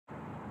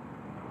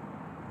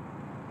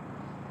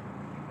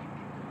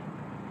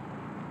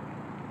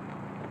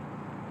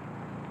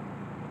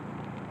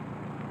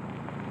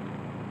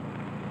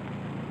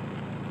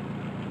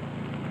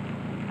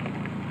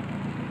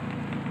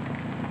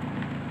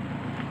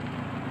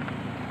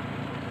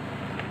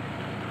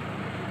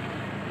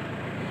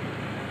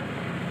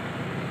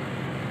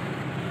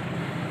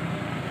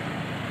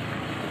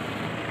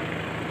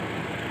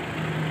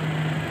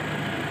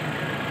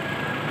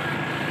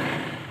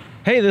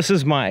Hey, this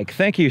is Mike.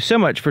 Thank you so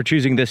much for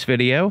choosing this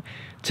video.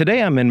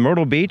 Today I'm in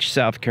Myrtle Beach,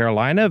 South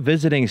Carolina,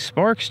 visiting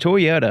Sparks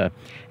Toyota,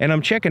 and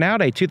I'm checking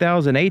out a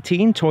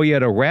 2018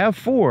 Toyota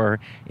RAV4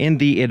 in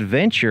the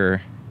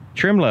Adventure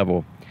trim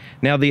level.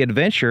 Now, the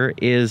Adventure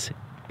is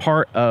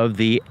part of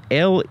the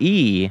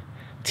LE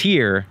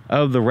tier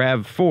of the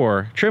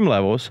RAV4 trim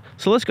levels,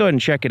 so let's go ahead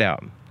and check it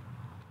out.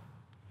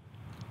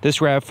 This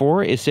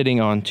RAV4 is sitting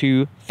on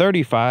two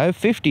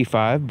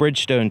 35/55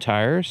 Bridgestone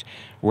tires,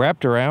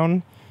 wrapped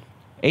around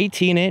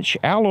 18-inch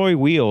alloy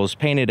wheels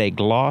painted a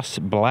gloss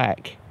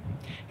black.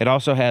 It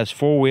also has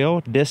four-wheel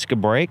disc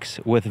brakes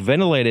with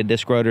ventilated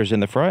disc rotors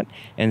in the front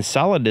and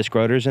solid disc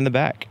rotors in the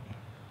back.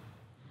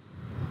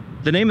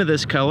 The name of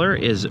this color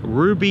is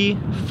Ruby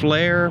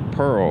Flare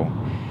Pearl,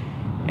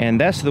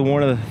 and that's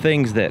one of the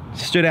things that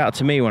stood out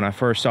to me when I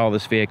first saw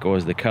this vehicle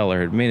is the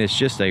color. I mean, it's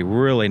just a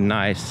really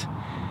nice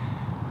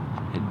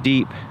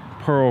deep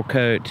pearl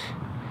coat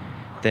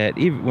that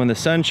even when the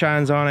sun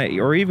shines on it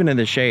or even in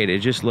the shade, it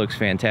just looks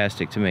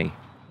fantastic to me.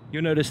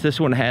 You'll notice this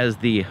one has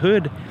the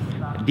hood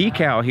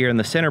decal here in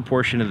the center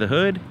portion of the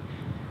hood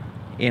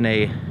in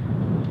a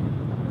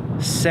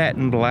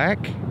satin black,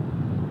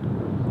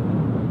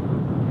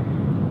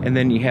 and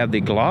then you have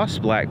the gloss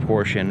black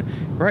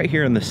portion right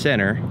here in the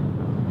center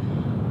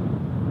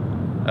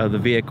of the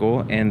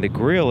vehicle, and the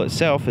grille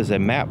itself is a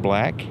matte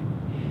black.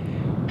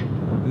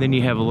 And then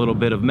you have a little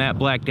bit of matte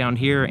black down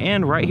here,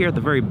 and right here at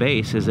the very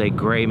base is a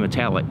gray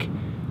metallic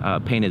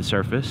painted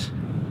surface.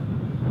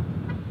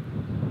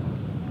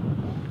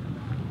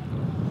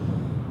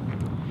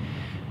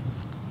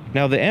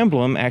 Now, the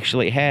emblem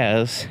actually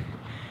has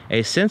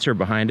a sensor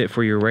behind it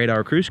for your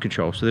radar cruise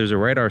control. So there's a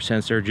radar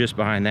sensor just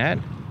behind that,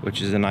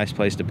 which is a nice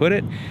place to put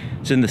it.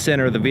 It's in the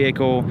center of the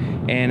vehicle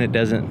and it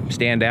doesn't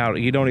stand out.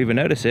 You don't even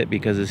notice it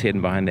because it's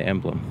hidden behind the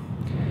emblem.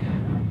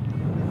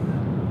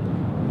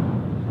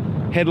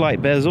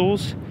 Headlight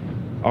bezels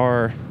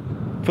are,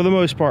 for the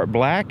most part,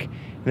 black.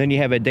 And then you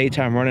have a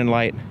daytime running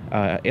light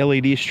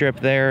LED strip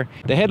there.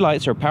 The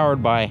headlights are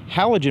powered by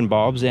halogen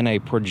bulbs in a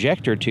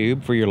projector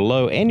tube for your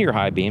low and your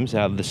high beams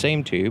out of the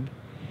same tube.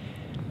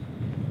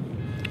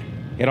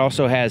 It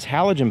also has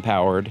halogen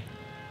powered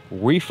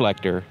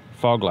reflector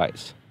fog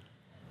lights.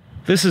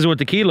 This is what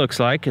the key looks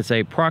like. It's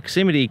a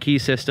proximity key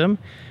system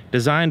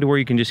designed to where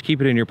you can just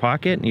keep it in your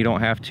pocket and you don't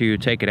have to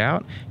take it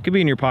out. It could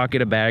be in your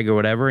pocket, a bag or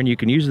whatever, and you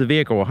can use the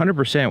vehicle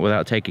 100%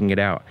 without taking it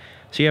out.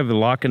 So you have the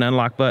lock and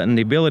unlock button,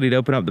 the ability to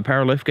open up the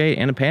power liftgate,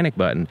 and a panic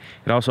button.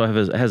 It also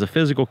has a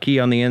physical key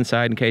on the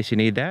inside in case you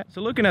need that.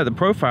 So looking at the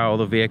profile of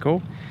the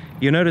vehicle,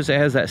 you'll notice it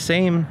has that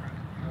same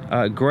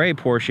gray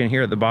portion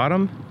here at the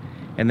bottom,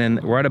 and then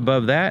right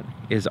above that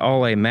is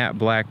all a matte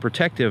black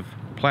protective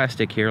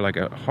plastic here, like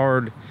a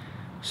hard,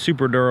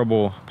 super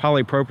durable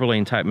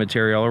polypropylene type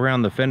material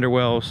around the fender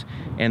wells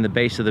and the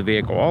base of the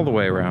vehicle all the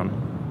way around.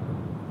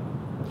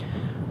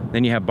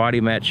 Then you have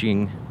body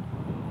matching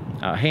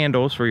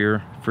handles for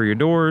your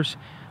doors,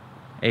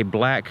 a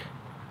black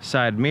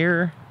side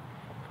mirror.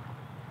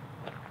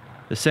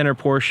 The center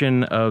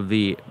portion of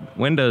the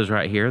windows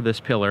right here, this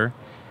pillar,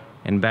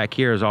 and back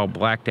here is all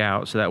blacked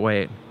out, so that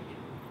way it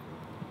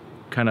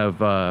kind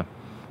of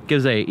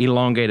gives a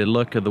elongated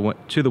look to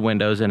the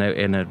windows and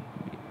a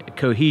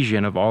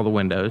cohesion of all the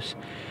windows.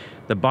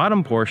 The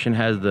bottom portion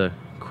has the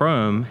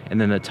chrome, and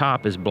then the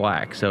top is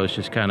black, so it's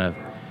just kind of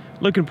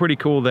looking pretty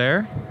cool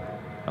there.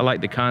 I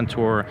like the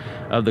contour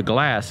of the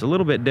glass, a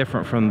little bit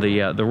different from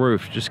the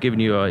roof, just giving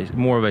you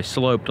more of a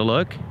sloped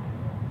look.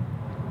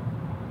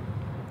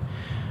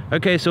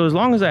 Okay, so as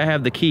long as I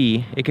have the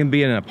key, it can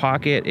be in a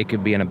pocket, it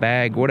could be in a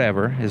bag,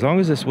 whatever. As long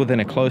as it's within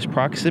a close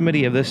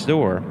proximity of this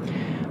door,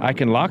 I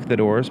can lock the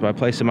doors by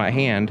placing my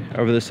hand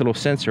over this little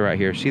sensor right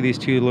here. See these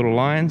two little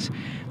lines?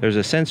 There's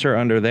a sensor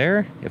under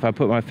there. If I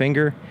put my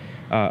finger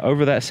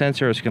over that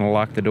sensor, it's going to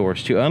lock the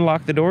doors. To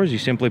unlock the doors, you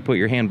simply put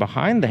your hand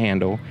behind the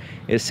handle.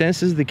 It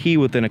senses the key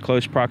within a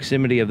close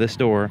proximity of this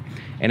door,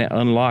 and it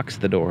unlocks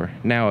the door.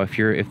 Now,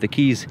 if the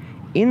key's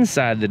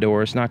inside the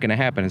door, it's not going to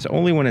happen. It's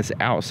only when it's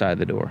outside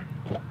the door.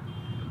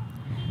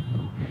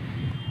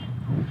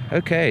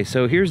 Okay,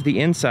 so here's the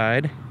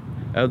inside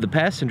of the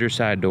passenger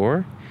side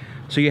door.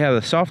 So you have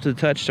the soft to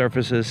touch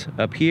surfaces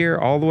up here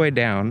all the way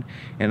down,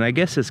 and I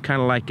guess it's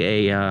kind of like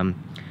a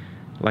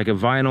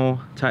vinyl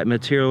type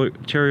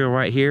material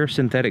right here,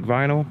 synthetic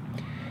vinyl,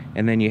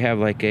 and then you have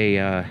like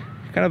a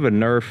kind of a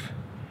Nerf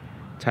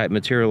type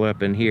material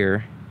up in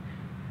here,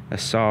 a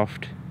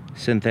soft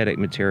synthetic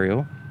material.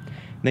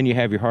 And then you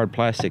have your hard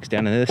plastics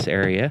down in this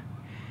area,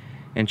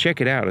 and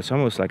check it out, it's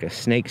almost like a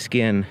snake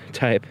skin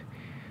type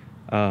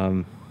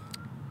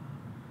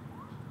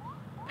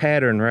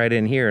pattern right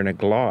in here in a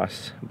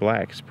gloss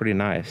black. It's pretty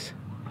nice.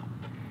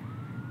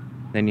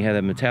 Then you have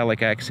the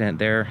metallic accent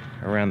there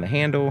around the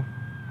handle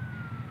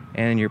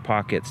and your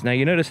pockets. Now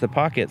you notice the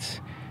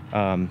pockets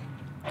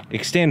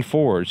extend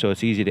forward, so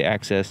it's easy to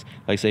access.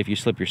 Like say if you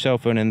slip your cell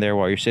phone in there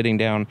while you're sitting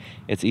down,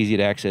 it's easy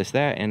to access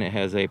that, and it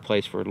has a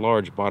place for a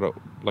large bottle,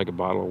 like a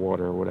bottle of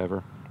water or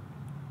whatever.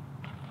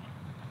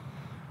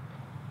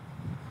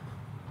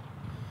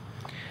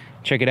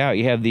 Check it out,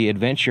 you have the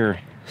Adventure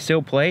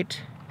sill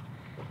plate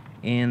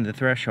in the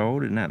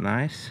threshold. Isn't that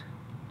nice?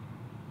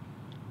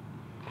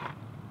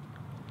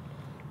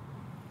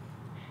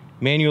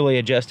 Manually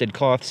adjusted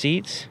cloth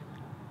seats.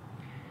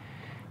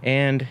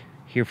 And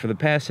here for the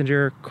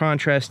passenger,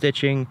 contrast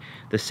stitching.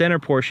 The center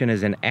portion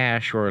is an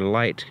ash or a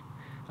light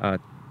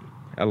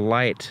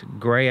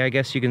gray, I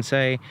guess you can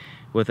say,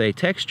 with a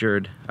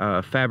textured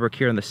fabric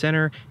here in the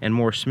center and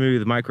more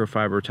smooth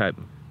microfiber type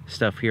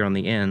stuff here on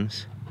the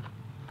ends.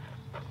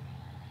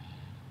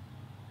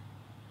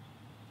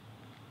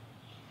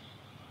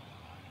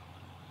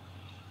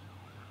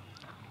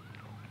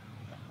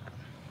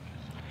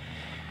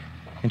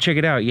 And check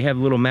it out, you have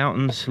little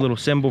mountains, little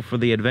symbol for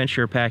the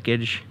Adventure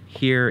package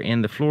here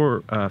in the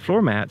floor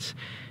mats.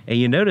 And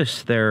you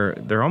notice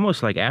they're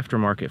almost like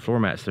aftermarket floor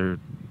mats. They're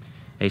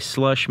a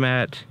slush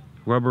mat,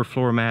 rubber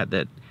floor mat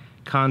that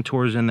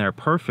contours in there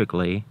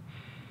perfectly.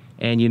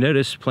 And you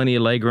notice plenty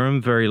of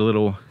legroom, very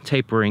little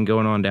tapering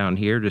going on down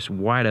here, just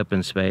wide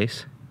open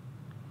space.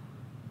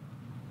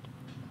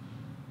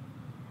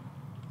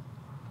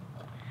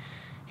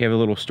 You have a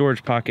little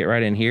storage pocket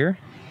right in here.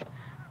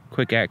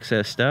 Quick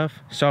access stuff,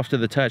 soft to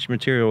the touch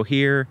material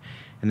here,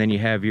 and then you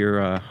have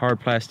your hard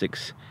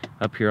plastics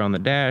up here on the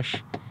dash.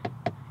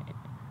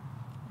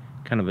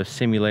 Kind of a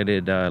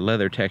simulated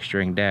leather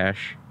texturing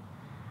dash.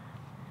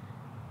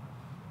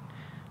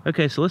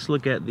 Okay, so let's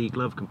look at the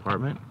glove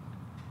compartment.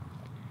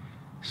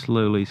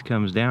 Slowly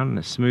comes down, and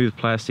a smooth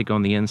plastic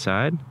on the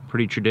inside.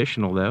 Pretty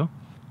traditional though.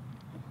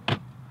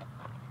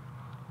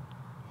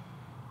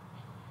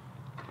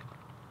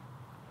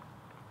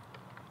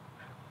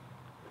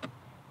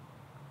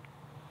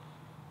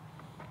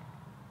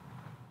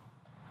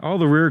 All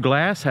the rear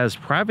glass has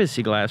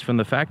privacy glass from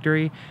the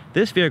factory.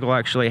 This vehicle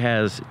actually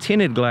has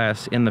tinted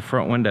glass in the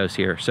front windows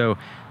here. So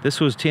this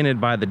was tinted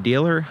by the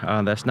dealer.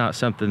 That's not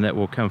something that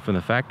will come from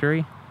the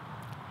factory.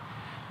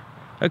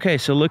 Okay,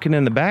 so looking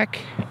in the back,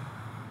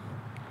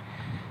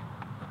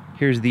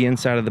 here's the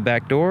inside of the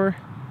back door.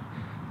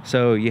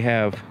 So you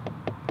have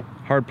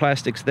hard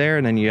plastics there,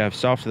 and then you have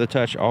soft to the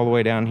touch all the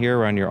way down here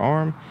around your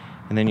arm,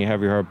 and then you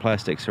have your hard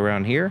plastics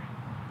around here.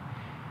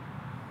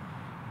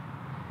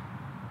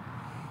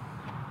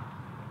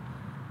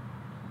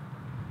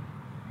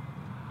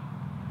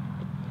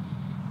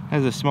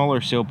 Has a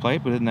smaller sill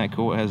plate, but isn't that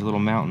cool? It has little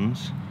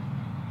mountains.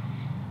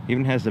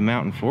 Even has the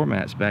mountain floor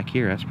mats back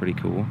here. That's pretty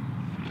cool.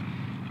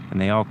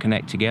 And they all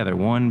connect together.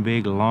 One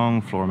big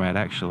long floor mat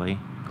actually,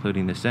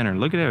 including the center.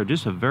 Look at it,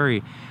 just a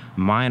very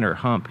minor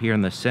hump here in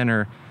the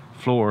center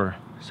floor.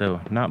 So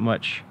not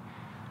much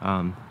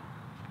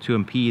to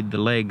impede the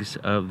legs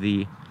of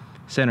the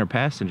center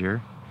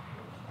passenger.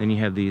 Then you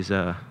have these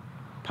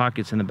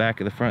pockets in the back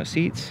of the front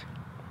seats.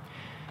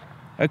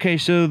 Okay,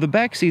 so the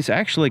back seat's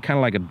actually kind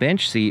of like a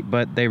bench seat,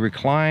 but they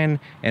recline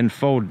and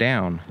fold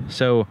down.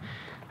 So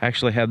I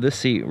actually have this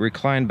seat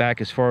reclined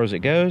back as far as it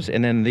goes,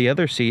 and then the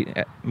other seat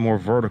more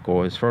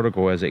vertical,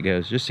 as it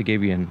goes, just to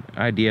give you an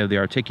idea of the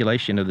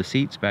articulation of the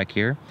seats back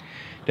here.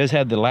 It does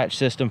have the latch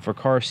system for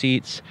car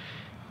seats,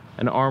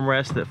 an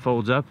armrest that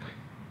folds up,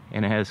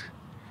 and it has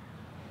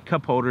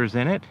cup holders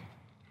in it.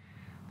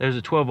 There's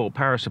a 12-volt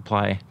power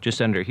supply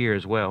just under here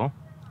as well.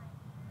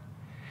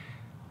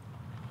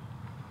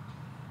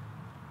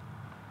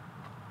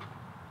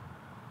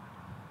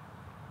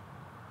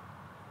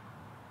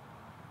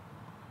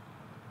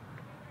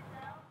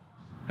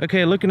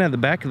 Okay, looking at the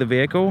back of the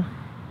vehicle,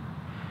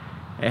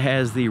 it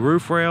has the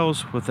roof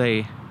rails with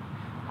a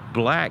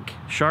black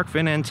shark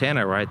fin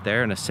antenna right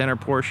there in the center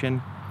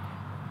portion.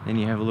 Then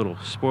you have a little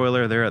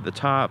spoiler there at the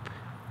top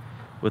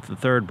with the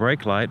third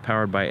brake light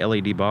powered by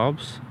LED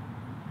bulbs.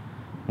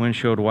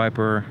 Windshield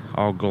wiper,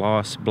 all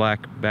gloss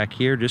black back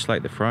here, just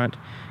like the front.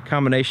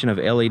 Combination of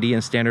LED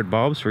and standard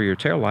bulbs for your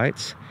tail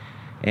lights.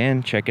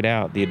 And check it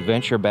out, the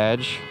Adventure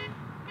badge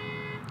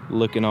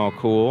looking all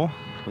cool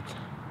with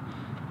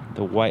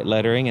the white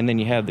lettering, and then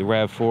you have the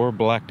RAV4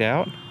 blacked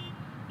out.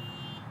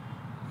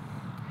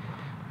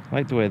 I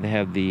like the way they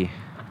have the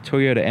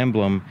Toyota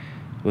emblem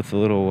with the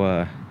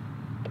little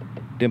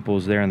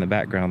dimples there in the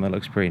background. That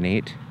looks pretty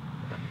neat.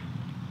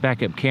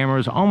 Backup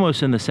cameras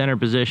almost in the center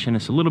position.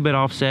 It's a little bit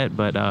offset,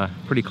 but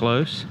pretty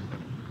close.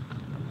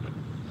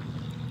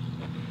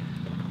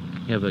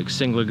 You have a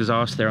single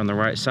exhaust there on the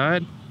right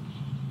side.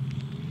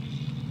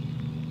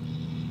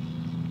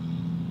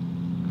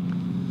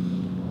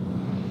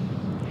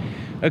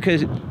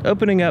 Okay,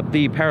 opening up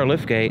the power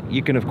liftgate,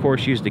 you can of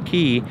course use the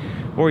key,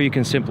 or you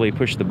can simply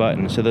push the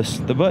button. So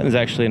the button is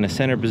actually in the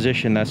center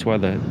position. That's why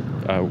the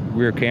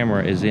rear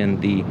camera is in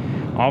the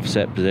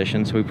offset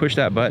position. So we push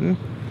that button,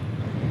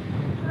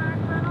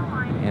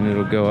 and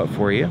it'll go up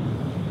for you.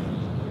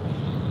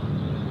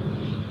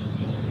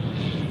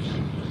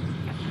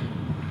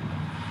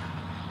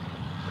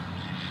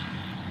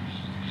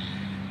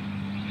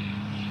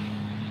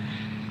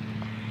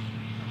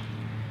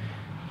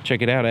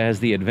 Check it out, it has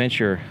the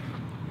Adventure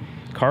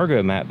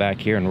cargo mat back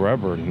here in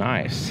rubber.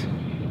 Nice.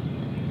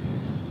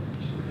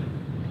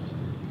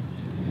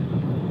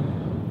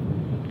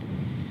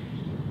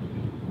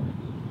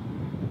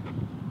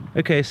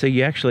 Okay, so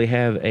you actually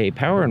have a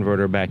power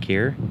inverter back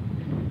here,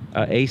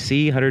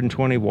 AC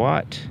 120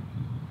 watt,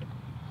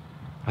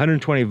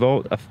 120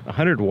 volt,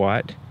 100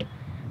 watt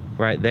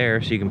right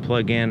there, so you can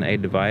plug in a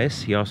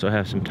device. You also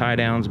have some tie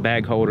downs,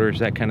 bag holders,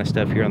 that kind of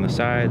stuff here on the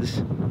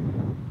sides.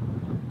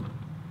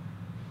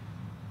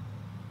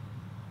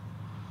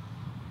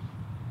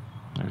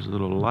 There's a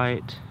little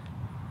light.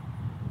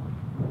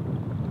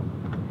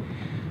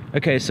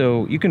 Okay,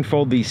 so you can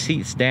fold these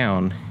seats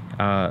down,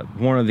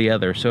 one or the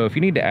other. So if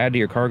you need to add to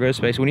your cargo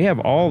space, when you have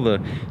all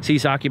the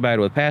seats occupied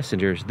with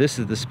passengers, this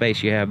is the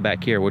space you have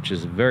back here, which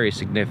is very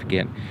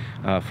significant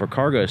for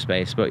cargo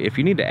space. But if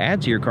you need to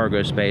add to your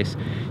cargo space,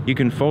 you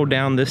can fold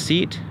down this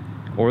seat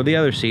or the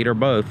other seat or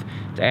both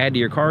to add to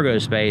your cargo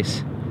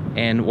space,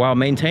 and while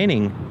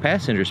maintaining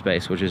passenger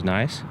space, which is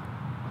nice.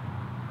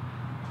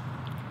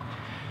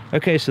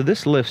 Okay, so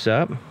this lifts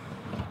up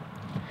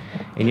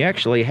and you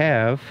actually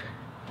have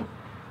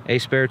a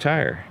spare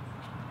tire,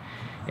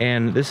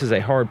 and this is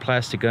a hard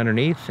plastic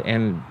underneath,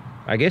 and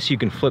I guess you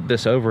can flip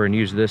this over and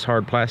use this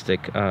hard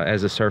plastic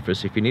as a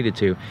surface if you needed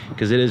to,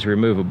 because it is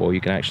removable. You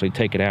can actually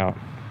take it out,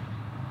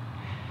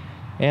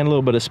 and a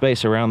little bit of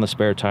space around the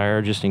spare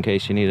tire just in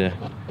case you need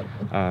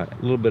a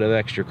little bit of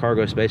extra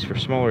cargo space for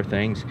smaller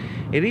things.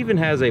 It even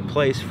has a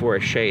place for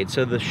a shade,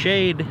 so the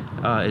shade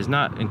is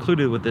not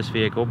included with this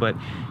vehicle, but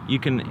you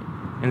can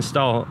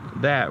install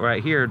that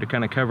right here to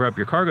kind of cover up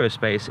your cargo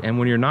space, and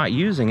when you're not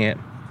using it,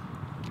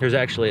 there's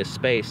actually a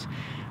space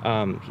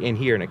in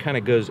here, and it kind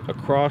of goes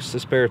across the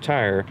spare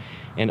tire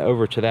and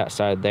over to that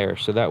side there,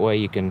 so that way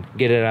you can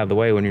get it out of the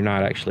way when you're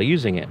not actually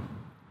using it.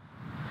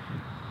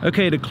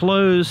 Okay, to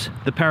close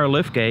the power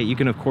lift gate, you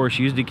can of course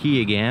use the key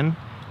again,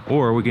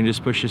 or we can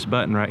just push this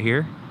button right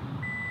here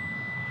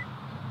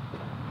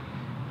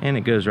and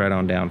it goes right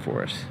on down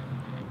for us.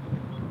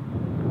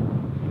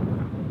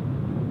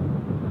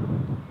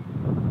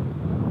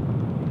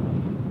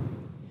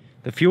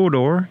 The fuel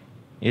door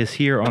is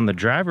here on the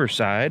driver's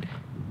side,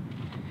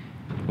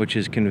 which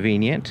is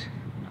convenient,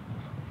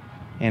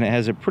 and it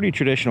has a pretty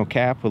traditional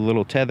cap with a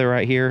little tether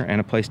right here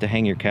and a place to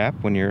hang your cap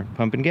when you're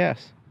pumping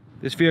gas.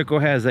 This vehicle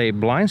has a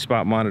blind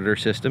spot monitor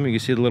system. You can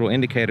see the little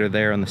indicator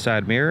there on the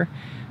side mirror.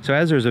 So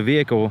as there's a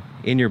vehicle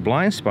in your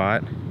blind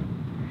spot,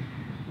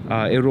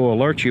 it will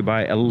alert you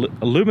by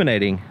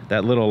illuminating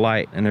that little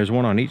light, and there's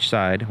one on each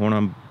side, one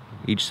on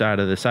each side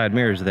of the side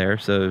mirrors there,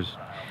 so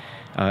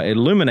it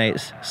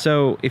illuminates.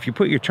 So if you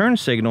put your turn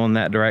signal in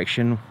that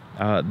direction,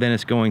 then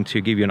it's going to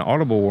give you an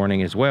audible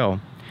warning as well.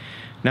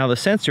 Now the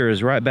sensor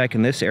is right back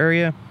in this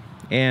area,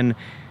 and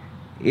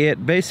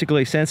it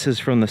basically senses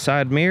from the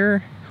side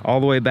mirror all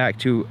the way back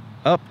to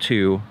up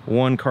to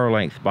 1 car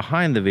length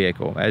behind the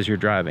vehicle as you're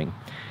driving.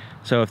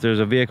 So if there's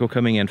a vehicle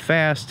coming in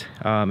fast,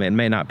 it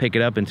may not pick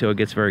it up until it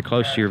gets very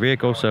close to your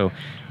vehicle. So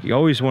you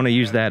always want to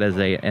use that as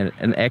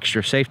an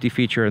extra safety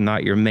feature and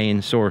not your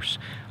main source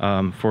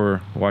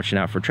for watching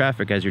out for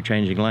traffic as you're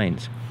changing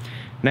lanes.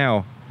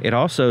 Now, it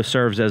also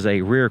serves as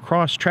a rear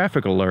cross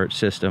traffic alert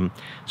system.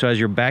 So as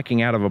you're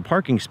backing out of a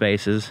parking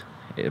space,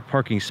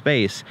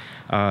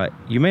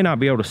 you may not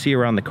be able to see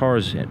around the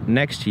cars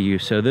next to you.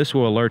 So this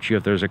will alert you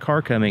if there's a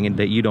car coming and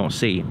that you don't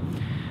see.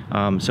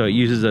 So it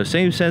uses those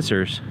same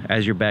sensors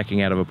as you're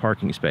backing out of a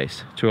parking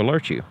space to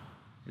alert you.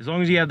 As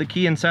long as you have the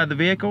key inside the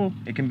vehicle,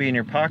 it can be in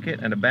your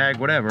pocket, in a bag,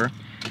 whatever.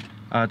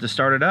 To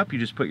start it up, you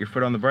just put your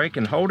foot on the brake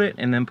and hold it,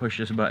 and then push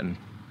this button.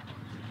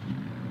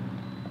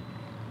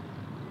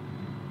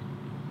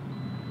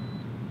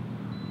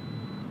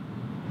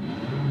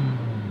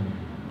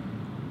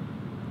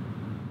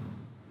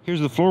 Here's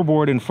the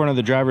floorboard in front of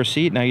the driver's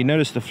seat. Now you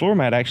notice the floor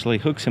mat actually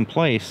hooks in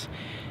place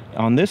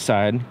on this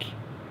side,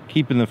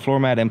 keeping the floor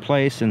mat in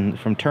place and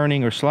from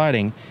turning or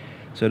sliding,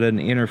 so it doesn't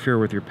interfere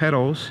with your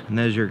pedals. And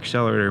there's your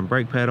accelerator and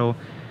brake pedal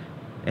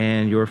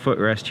and your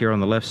footrest here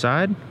on the left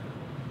side.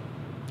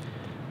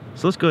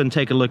 So let's go ahead and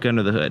take a look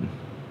under the hood.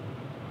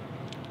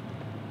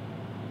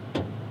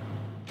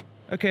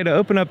 Okay, to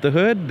open up the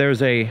hood,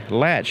 there's a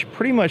latch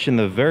pretty much in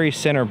the very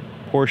center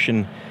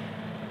portion,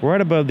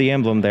 right above the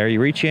emblem there. You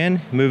reach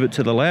in, move it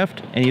to the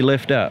left, and you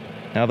lift up.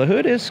 Now the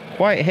hood is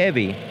quite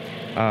heavy,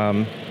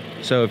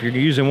 so if you're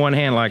using one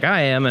hand like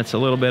I am, it's a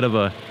little bit of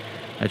a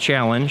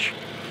challenge.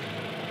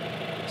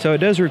 So it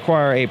does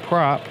require a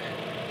prop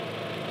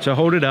to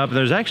hold it up.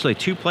 There's actually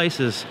 2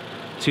 places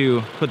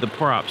to put the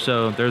prop.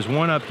 So there's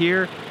one up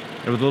here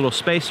with a little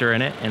spacer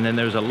in it, and then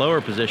there's a lower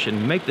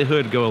position. Make the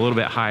hood go a little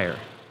bit higher,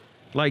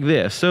 like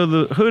this. So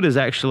the hood is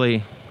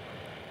actually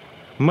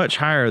much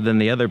higher than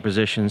the other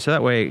position, so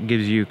that way it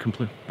gives you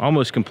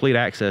almost complete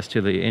access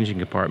to the engine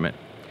compartment.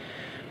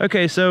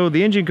 Okay, so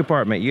the engine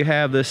compartment, you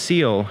have the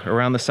seal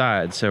around the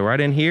sides, so right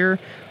in here,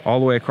 all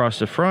the way across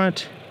the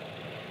front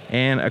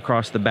and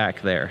across the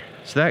back there.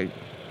 So that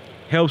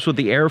helps with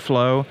the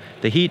airflow,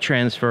 the heat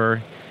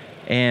transfer,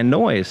 and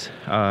noise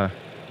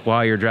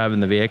while you're driving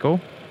the vehicle.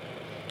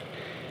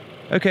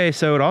 Okay,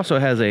 so it also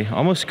has a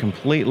almost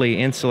completely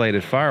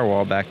insulated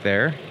firewall back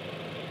there,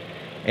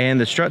 and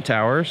the strut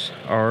towers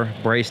are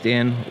braced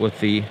in with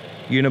the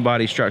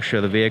unibody structure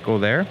of the vehicle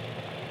there.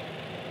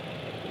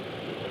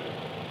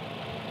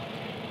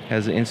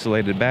 Has an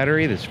insulated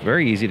battery that's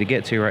very easy to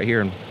get to right here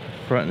in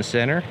front and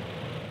center.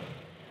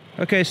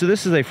 Okay, so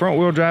this is a front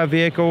wheel drive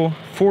vehicle,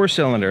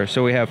 4-cylinder.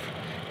 So we have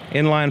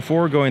inline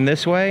 4 going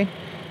this way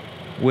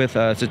with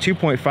it's a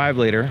 2.5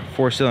 liter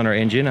 4-cylinder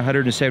engine,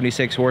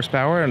 176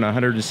 horsepower and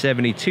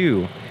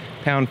 172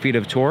 pound-feet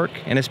of torque,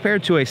 and it's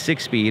paired to a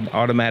 6-speed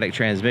automatic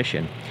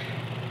transmission.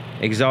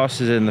 Exhaust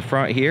is in the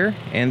front here,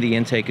 and the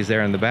intake is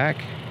there in the back.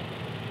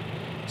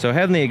 So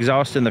having the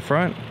exhaust in the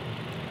front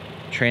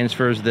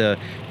transfers the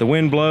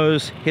wind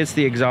blows, hits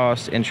the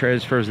exhaust, and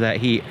transfers that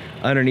heat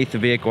underneath the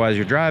vehicle as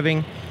you're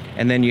driving,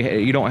 and then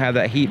you don't have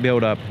that heat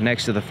build up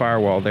next to the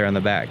firewall there in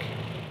the back.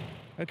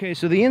 Okay,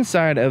 so the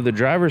inside of the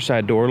driver's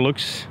side door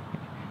looks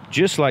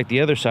just like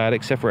the other side,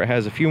 except for it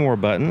has a few more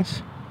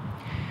buttons.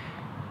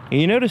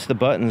 And you notice the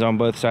buttons on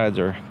both sides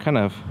are kind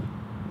of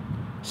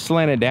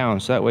slanted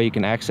down, so that way you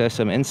can access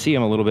them and see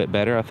them a little bit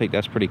better. I think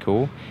that's pretty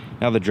cool.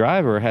 Now the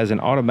driver has an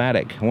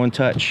automatic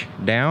 1-touch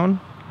down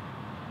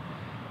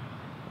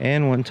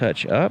and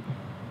 1-touch up.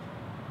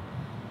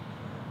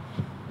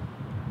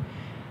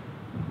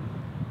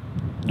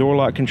 Door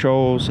lock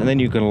controls, and then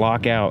you can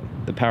lock out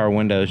the power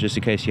windows just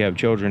in case you have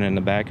children in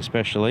the back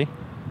especially.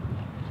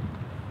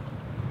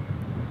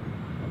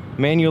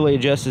 Manually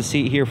adjusted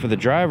seat here for the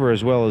driver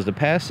as well as the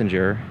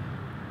passenger,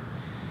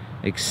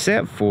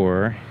 except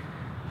for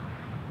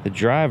the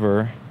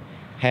driver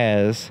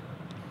has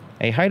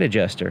a height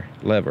adjuster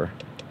lever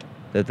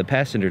that the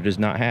passenger does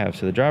not have.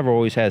 So the driver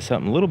always has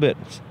something a little bit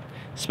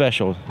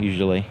special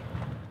usually.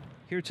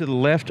 Here to the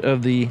left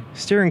of the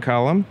steering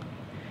column,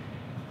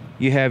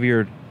 you have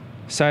your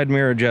side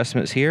mirror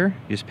adjustments here.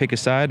 You just pick a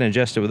side and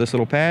adjust it with this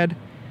little pad.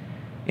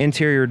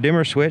 Interior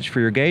dimmer switch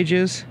for your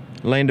gauges,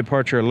 lane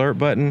departure alert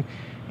button,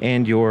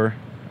 and your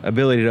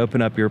ability to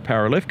open up your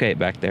power liftgate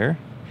back there.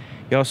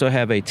 You also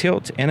have a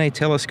tilt and a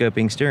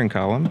telescoping steering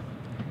column.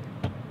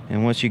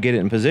 And once you get it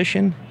in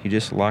position, you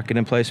just lock it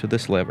in place with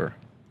this lever.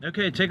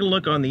 Okay, take a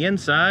look on the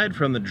inside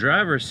from the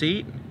driver's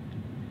seat.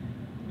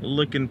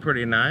 Looking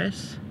pretty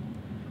nice.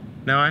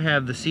 Now I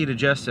have the seat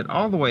adjusted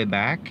all the way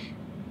back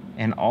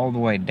and all the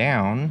way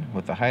down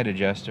with the height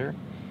adjuster.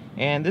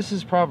 And this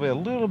is probably a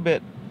little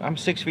bit, I'm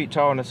 6 feet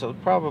tall, and it's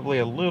probably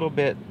a little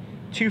bit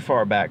too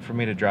far back for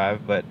me to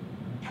drive, but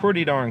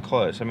pretty darn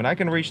close. I mean, I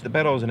can reach the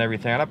pedals and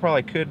everything, and I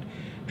probably could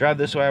drive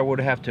this way. I would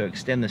have to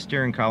extend the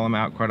steering column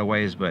out quite a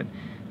ways, but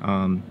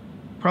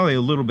probably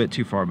a little bit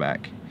too far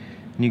back.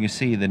 And you can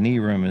see the knee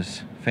room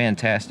is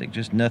fantastic,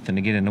 just nothing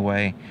to get in the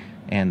way,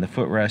 and the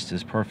footrest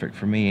is perfect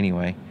for me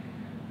anyway.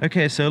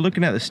 Okay, so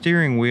looking at the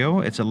steering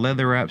wheel, it's a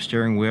leather wrap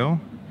steering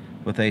wheel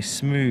with a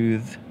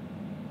smooth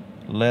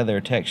leather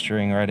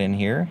texturing right in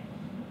here,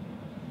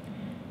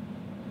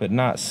 but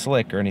not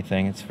slick or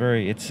anything.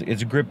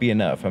 It's grippy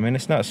enough. I mean,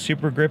 it's not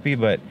super grippy,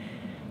 but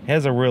it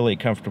has a really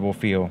comfortable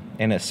feel,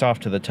 and it's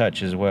soft to the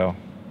touch as well.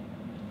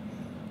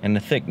 And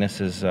the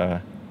thickness is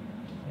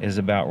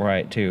about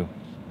right too.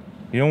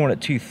 You don't want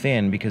it too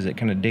thin because it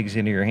kind of digs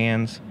into your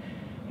hands.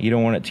 You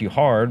don't want it too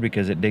hard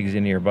because it digs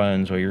into your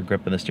buns while you're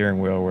gripping the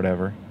steering wheel or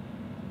whatever.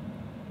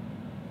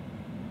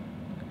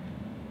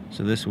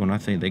 So this one, I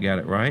think they got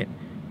it right.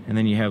 And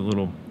then you have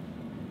little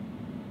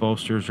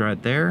bolsters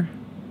right there.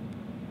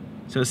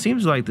 So it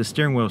seems like the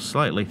steering wheel is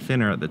slightly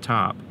thinner at the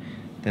top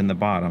than the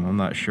bottom. I'm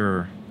not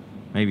sure.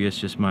 Maybe it's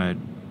just my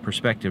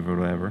perspective or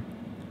whatever.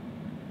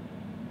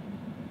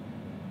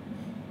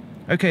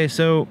 Okay,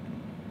 so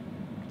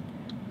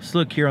let's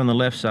look here on the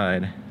left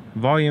side.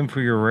 Volume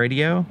for your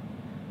radio.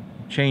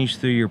 Change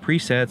through your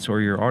presets or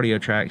your audio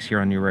tracks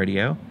here on your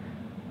radio.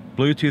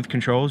 Bluetooth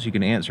controls, you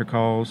can answer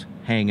calls,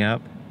 hang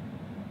up.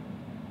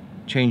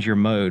 Change your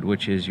mode,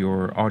 which is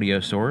your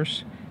audio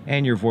source,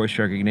 and your voice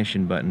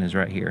recognition button is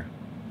right here.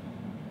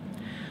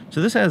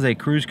 So this has a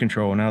cruise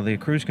control. Now the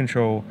cruise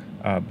control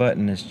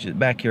button is just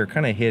back here,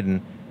 kind of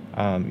hidden.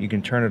 You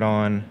can turn it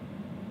on.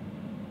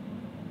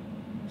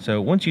 So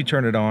once you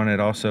turn it on,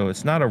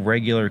 it's not a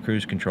regular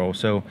cruise control.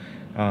 So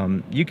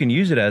you can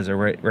use it as a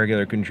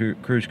regular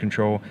cruise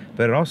control,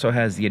 but it also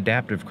has the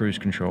adaptive cruise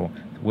control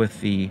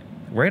with the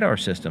radar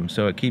system.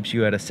 So it keeps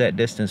you at a set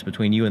distance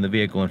between you and the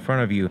vehicle in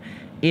front of you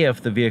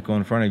if the vehicle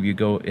in front of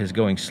you is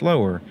going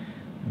slower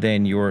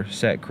than your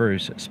set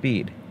cruise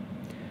speed.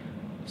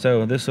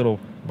 So this little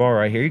bar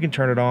right here, you can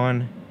turn it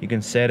on, you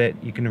can set it,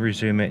 you can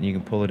resume it, and you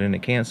can pull it in to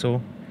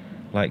cancel,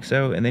 like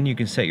so. And then you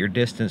can set your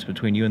distance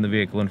between you and the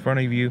vehicle in front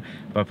of you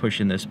by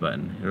pushing this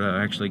button. It'll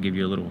actually give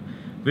you a little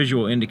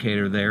visual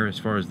indicator there as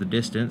far as the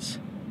distance.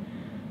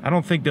 I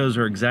don't think those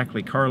are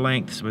exactly car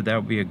lengths, but that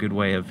would be a good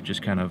way of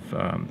just kind of,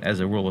 as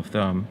a rule of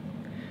thumb,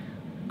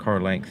 car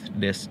length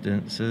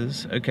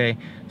distances. Okay,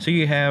 so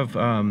you have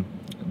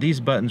these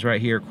buttons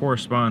right here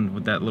correspond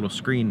with that little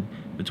screen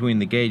between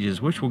the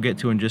gauges, which we'll get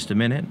to in just a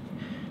minute.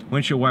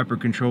 Windshield wiper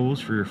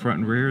controls for your front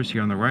and rear is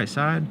here on the right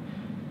side.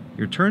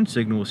 Your turn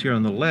signal is here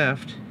on the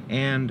left,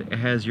 and it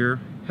has your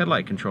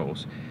headlight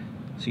controls.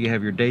 So you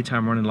have your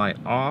daytime running light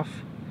off,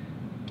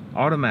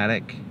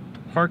 automatic,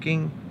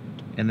 parking,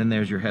 and then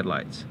there's your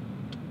headlights.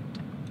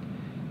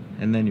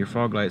 And then your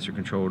fog lights are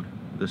controlled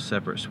with a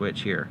separate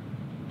switch here.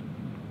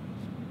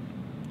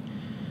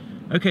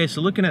 Okay,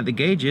 so looking at the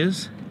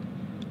gauges,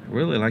 I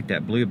really like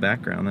that blue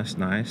background. That's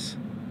nice.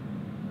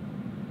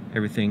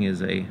 Everything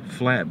is a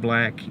flat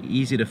black,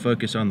 easy to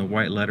focus on the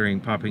white lettering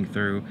popping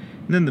through.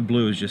 And then the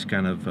blue is just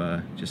kind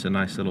of just a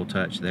nice little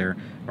touch there.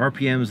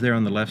 RPMs there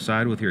on the left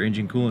side with your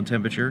engine coolant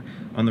temperature.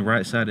 On the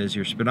right side is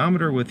your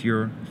speedometer with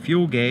your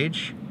fuel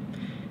gauge.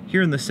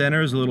 Here in the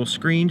center is a little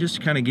screen just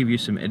to kind of give you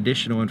some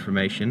additional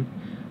information.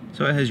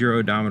 So it has your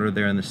odometer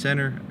there in the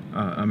center,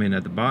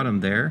 at the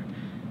bottom there,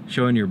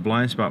 showing your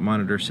blind spot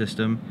monitor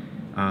system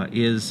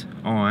is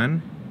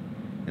on.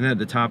 And then at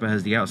the top it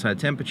has the outside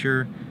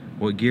temperature,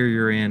 what gear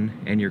you're in,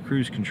 and your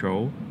cruise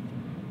control,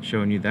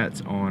 showing you that's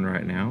on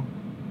right now.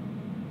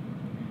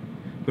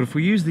 But if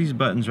we use these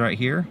buttons right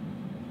here,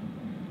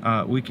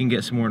 we can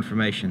get some more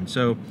information.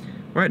 So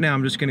right now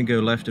I'm just going to go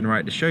left and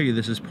right to show you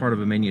this is part of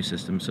a menu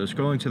system. So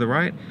scrolling to the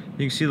right,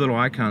 you can see little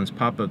icons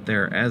pop up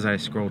there as I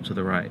scroll to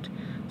the right.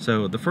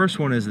 So the first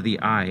one is the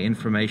I,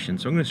 information.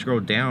 So I'm going to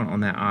scroll down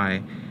on that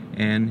I,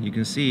 and you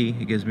can see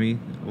it gives me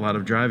a lot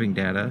of driving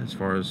data as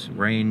far as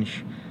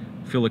range,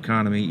 fuel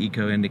economy,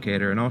 eco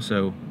indicator, and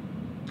also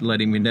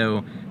letting me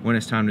know when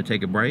it's time to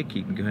take a break.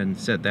 You can go ahead and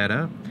set that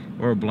up,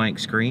 or a blank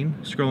screen.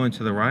 Scrolling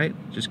to the right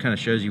just kind of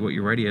shows you what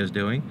your radio is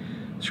doing.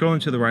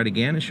 Scrolling to the right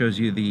again, it shows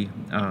you the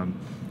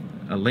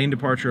a lane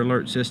departure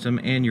alert system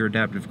and your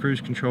adaptive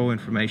cruise control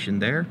information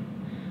there.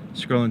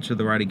 Scrolling to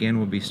the right again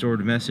will be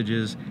stored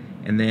messages,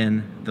 and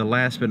then the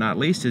last but not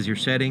least is your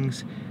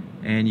settings,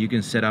 and you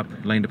can set up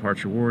lane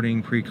departure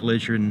warning,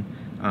 pre-collision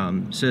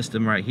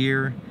system right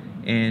here,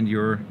 and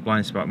your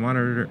blind spot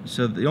monitor.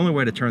 So the only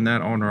way to turn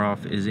that on or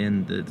off is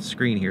in the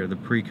screen here, the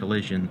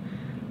pre-collision,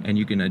 and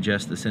you can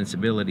adjust the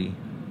sensitivity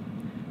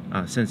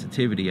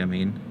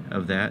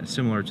of that,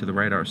 similar to the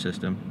radar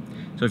system.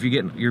 So if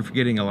you're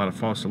getting a lot of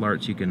false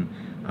alerts, you can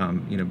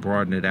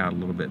broaden it out a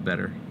little bit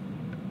better.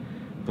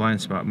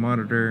 Blind spot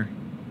monitor,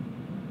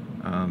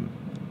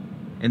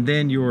 and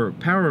then your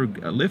power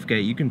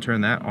liftgate, you can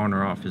turn that on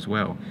or off as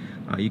well.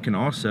 You can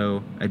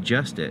also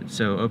adjust it.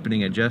 So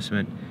opening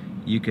adjustment,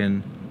 you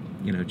can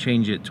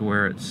change it to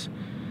where it's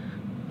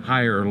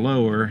higher or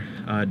lower,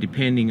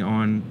 depending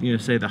on,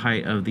 say the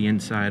height of the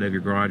inside of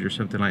your garage or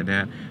something like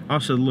that.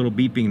 Also, the little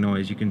beeping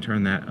noise, you can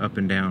turn that up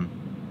and down.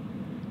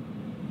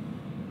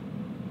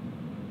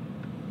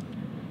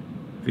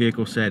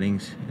 Vehicle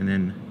settings, and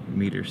then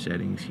meter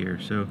settings here.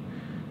 So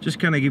just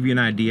kind of give you an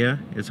idea.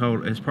 It's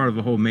part of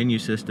the whole menu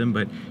system,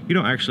 but you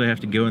don't actually have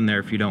to go in there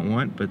if you don't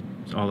want, but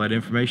all that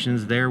information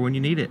is there when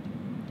you need it.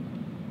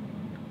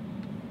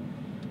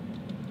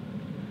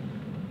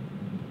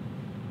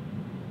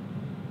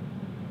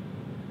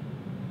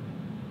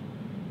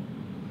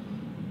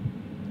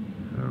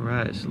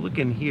 Alright, so look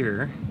in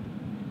here.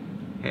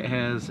 It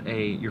has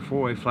your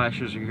four-way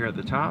flashers are here at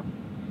the top.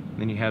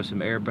 Then you have some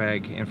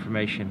airbag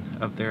information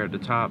up there at the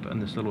top on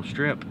this little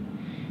strip.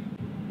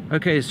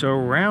 Okay, so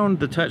around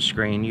the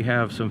touchscreen you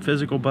have some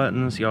physical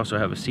buttons. You also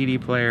have a CD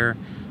player,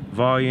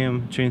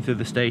 volume, tune through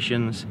the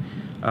stations.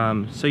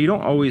 So you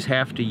don't always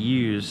have to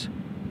use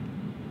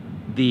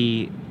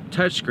the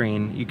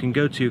touchscreen. You can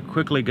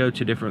quickly go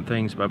to different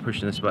things by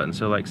pushing this button.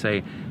 So like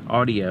say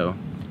audio.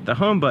 The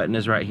home button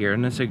is right here,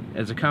 and it's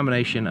a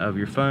combination of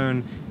your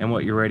phone and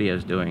what your radio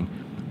is doing.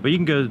 But you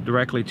can go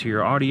directly to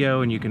your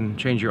audio, and you can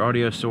change your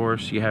audio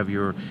source. You have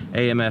your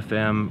AM,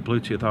 FM,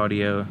 Bluetooth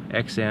audio,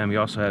 XM.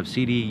 You also have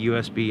CD,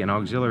 USB, and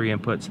auxiliary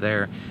inputs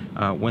there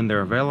when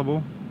they're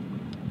available.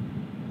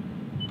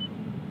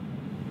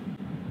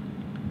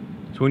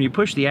 So when you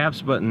push the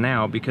apps button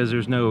now, because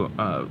there's no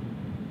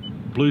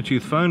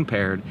Bluetooth phone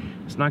paired,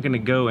 it's not going to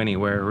go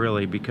anywhere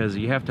really, because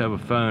you have to have a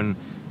phone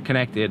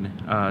connected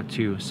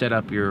to set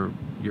up your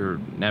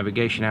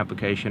navigation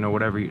application or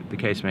whatever the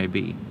case may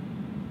be.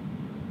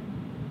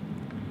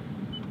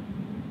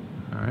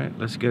 Alright,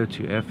 let's go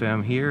to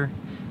FM here.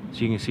 So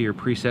you can see your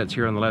presets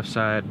here on the left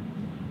side,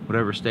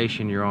 whatever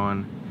station you're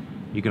on.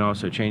 You can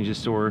also change the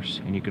source,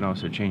 and you can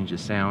also change the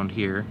sound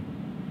here.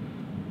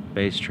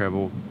 Bass,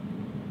 treble,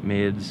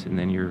 mids, and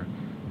then your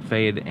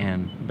fade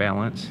and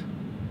balance.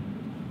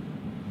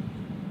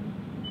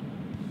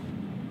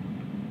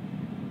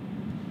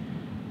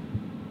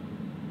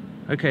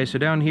 Okay, so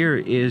down here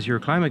is your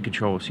climate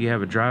control. So you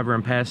have a driver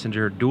and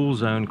passenger dual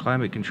zone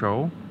climate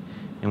control,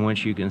 in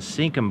which you can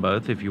sync them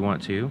both if you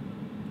want to.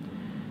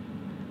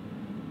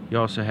 You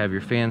also have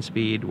your fan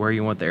speed, where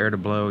you want the air to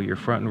blow, your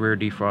front and rear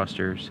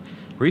defrosters,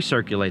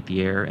 recirculate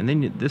the air, and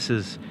then this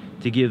is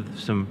to give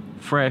some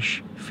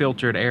fresh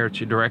filtered air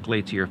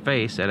directly to your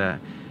face at a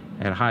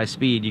high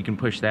speed. You can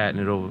push that and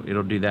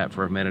it'll do that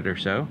for a minute or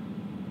so.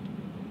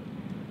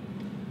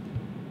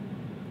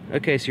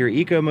 Okay, so your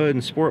eco mode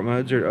and sport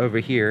modes are over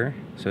here.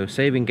 So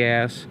saving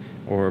gas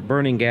or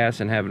burning gas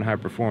and having high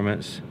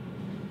performance,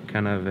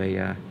 kind of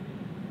a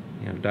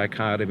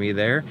dichotomy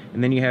there.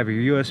 And then you have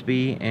your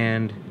USB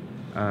and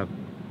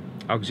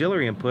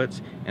auxiliary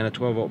inputs and a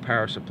 12-volt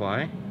power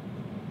supply.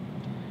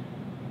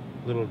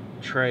 Little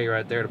tray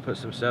right there to put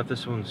some stuff.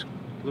 This one's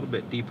a little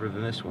bit deeper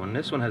than this one.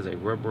 This one has a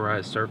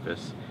rubberized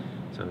surface,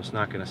 so it's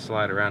not going to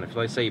slide around. If,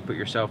 let's say, you put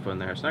your cell phone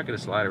there, it's not going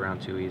to slide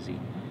around too easy.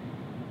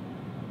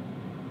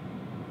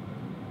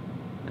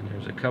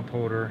 There's a cup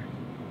holder,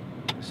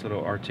 this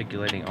little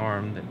articulating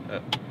arm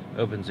that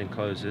opens and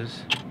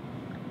closes.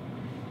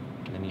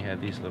 And then you have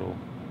these little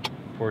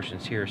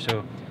portions here.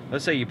 So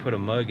let's say you put a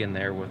mug in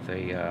there with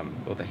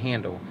a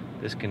handle.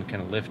 This can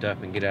kind of lift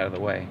up and get out of the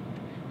way.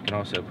 You can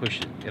also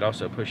push it. It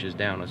also pushes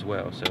down as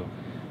well. So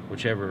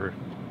whichever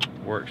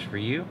works for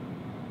you.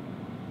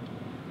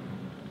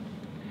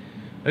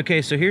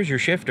 Okay, so here's your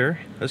shifter.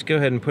 Let's go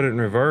ahead and put it in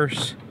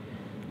reverse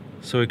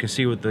so we can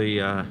see what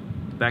the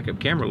backup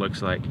camera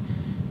looks like.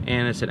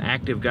 And it's an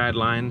active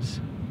guidelines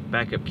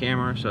backup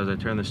camera. So as I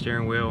turn the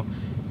steering wheel,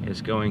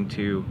 it's going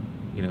to,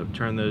 you know,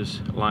 turn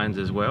those lines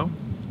as well.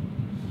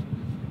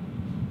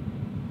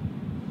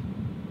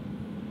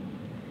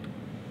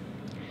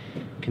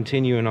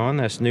 Continuing on,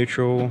 that's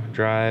neutral,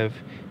 drive.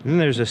 And then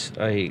there's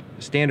a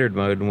standard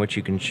mode in which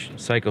you can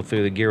cycle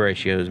through the gear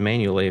ratios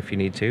manually if you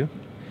need to.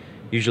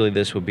 Usually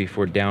this would be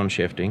for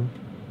downshifting.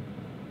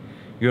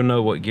 You'll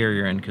know what gear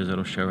you're in because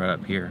it'll show right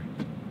up here.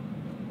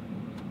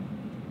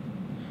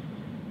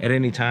 At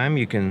any time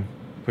you can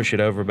push it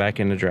over back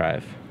into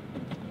drive.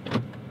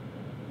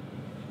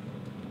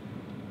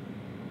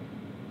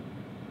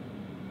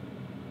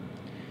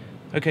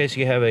 Okay, so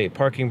you have a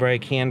parking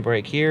brake,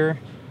 handbrake here,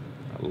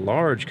 a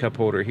large cup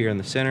holder here in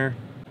the center.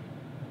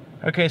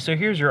 Okay, so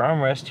here's your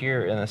armrest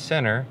here in the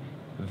center.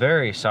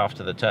 Very soft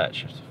to the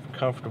touch, as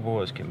comfortable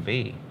as can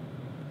be.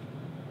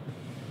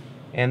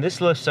 And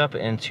this lifts up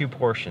in two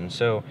portions.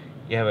 So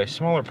you have a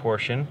smaller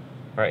portion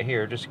right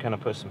here, just to kind of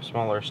put some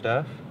smaller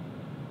stuff.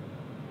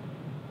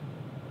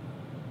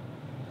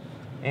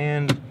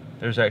 And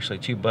there's actually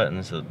two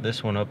buttons. So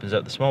this one opens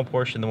up the small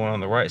portion, the one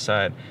on the right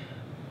side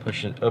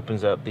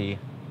opens up the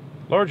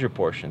larger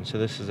portion. So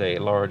this is a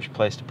large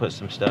place to put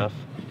some stuff.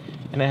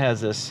 And it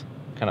has this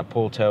kind of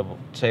pull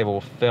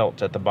table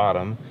felt at the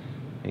bottom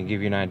and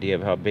give you an idea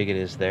of how big it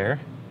is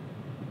there.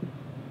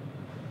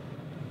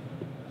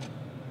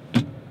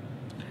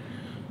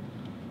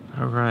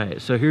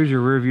 Alright, so here's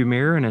your rear view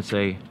mirror, and it's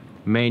a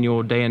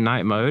manual day and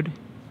night mode.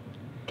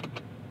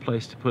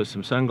 Place to put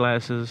some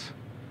sunglasses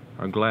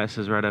or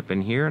glasses right up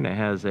in here, and it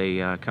has a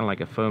kind of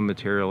like a foam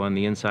material on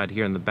the inside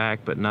here in the back,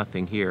 but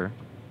nothing here.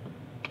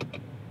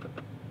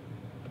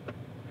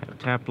 Have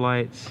tap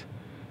lights.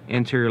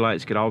 Interior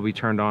lights could all be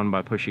turned on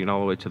by pushing it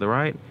all the way to the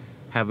right.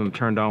 Have them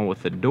turned on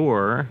with the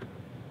door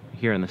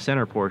here in the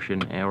center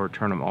portion, or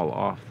turn them all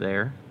off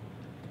there.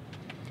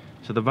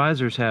 So the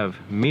visors have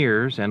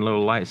mirrors and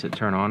little lights that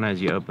turn on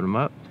as you open them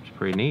up. It's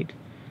pretty neat.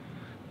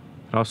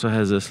 It also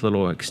has this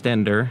little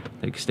extender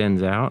that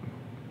extends out.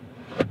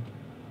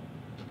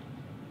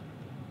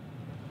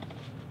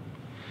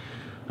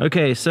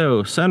 Okay,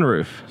 so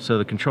sunroof. So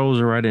the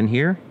controls are right in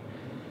here.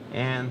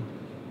 And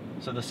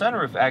so the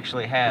sunroof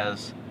actually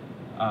has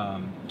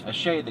a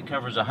shade that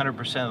covers 100%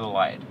 of the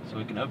light. So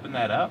we can open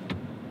that up.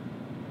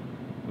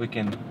 We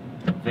can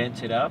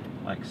vent it up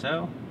like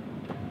so.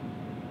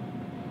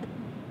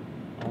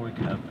 Or we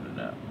can open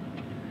it up.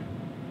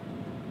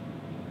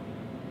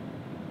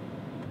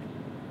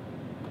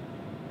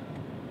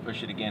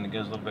 Push it again, it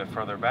goes a little bit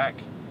further back.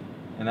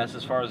 And that's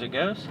as far as it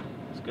goes.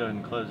 Let's go ahead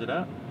and close it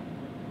up.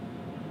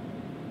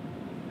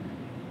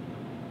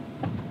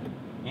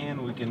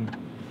 And we can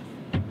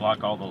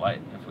block all the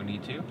light if we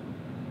need to.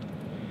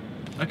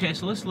 Okay,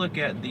 so let's look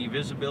at the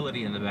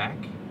visibility in the back.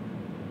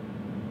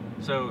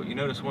 So you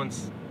notice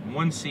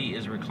one seat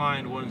is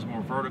reclined, one's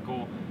more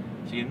vertical.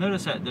 So you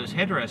notice that those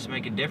headrests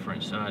make a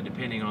difference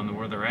depending on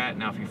where they're at.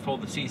 Now if you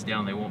fold the seats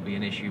down, they won't be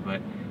an issue,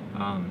 but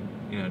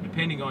you know,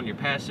 depending on your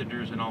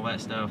passengers and all that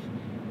stuff,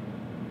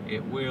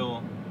 it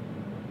will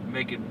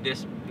make a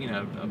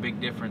big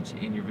difference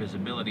in your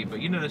visibility. But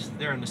you notice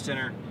there in the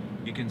center,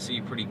 you can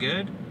see pretty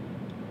good.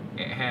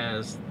 It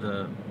has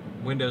the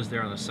windows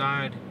there on the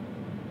side,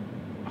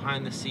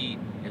 behind the seat,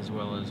 as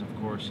well as of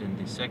course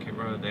in the second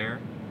row there.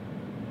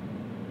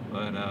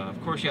 But of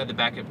course you have the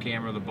backup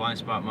camera, the blind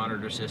spot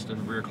monitor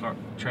system,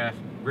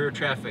 rear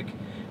traffic,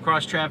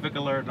 cross traffic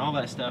alert, and all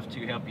that stuff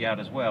to help you out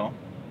as well.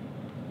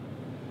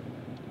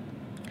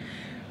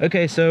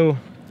 Okay, so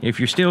if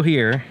you're still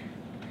here,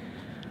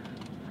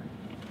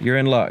 you're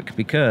in luck,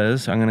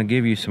 because I'm going to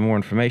give you some more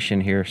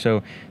information here.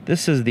 So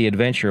this is the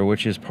Adventure,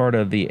 which is part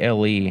of the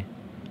LE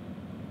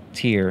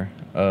tier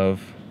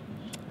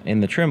in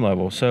the trim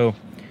level. So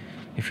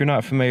if you're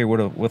not familiar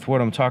with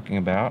what I'm talking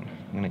about,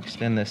 I'm going to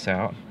extend this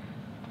out.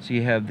 So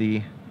you have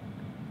the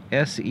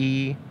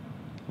SE,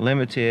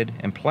 Limited,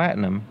 and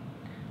Platinum.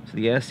 So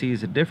the SE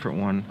is a different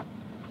one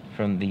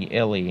from the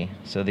LE.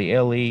 So the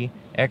LE,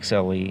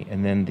 XLE,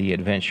 and then the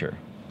Adventure.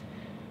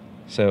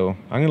 So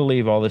I'm going to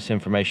leave all this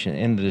information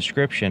in the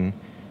description,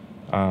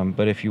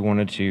 but if you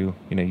wanted to,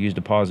 use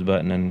the pause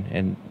button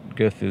and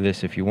go through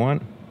this if you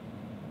want.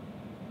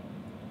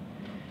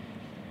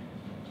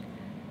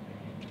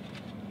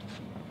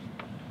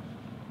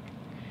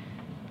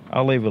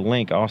 I'll leave a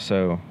link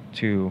also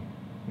to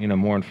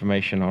more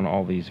information on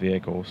all these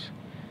vehicles.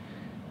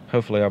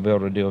 Hopefully I'll be able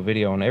to do a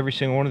video on every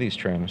single one of these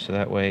trims, so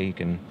that way you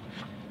can,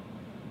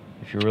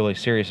 if you're really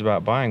serious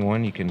about buying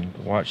one, you can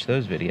watch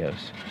those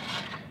videos.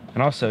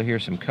 And also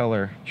here's some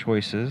color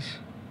choices.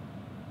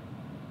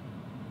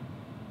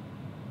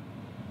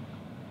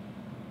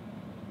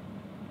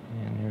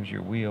 There's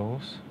your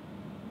wheels.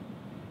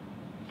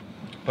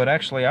 But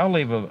actually, I'll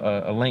leave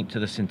a link to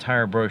this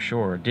entire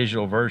brochure, a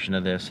digital version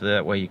of this, so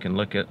that way you can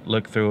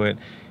look through it.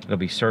 It'll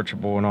be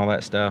searchable and all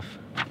that stuff.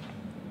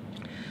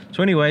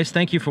 So anyways,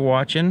 thank you for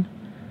watching,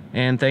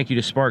 and thank you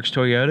to Sparks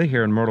Toyota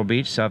here in Myrtle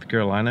Beach, South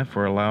Carolina,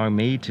 for allowing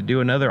me to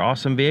do another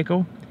awesome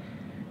vehicle.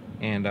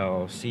 And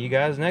I'll see you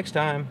guys next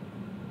time.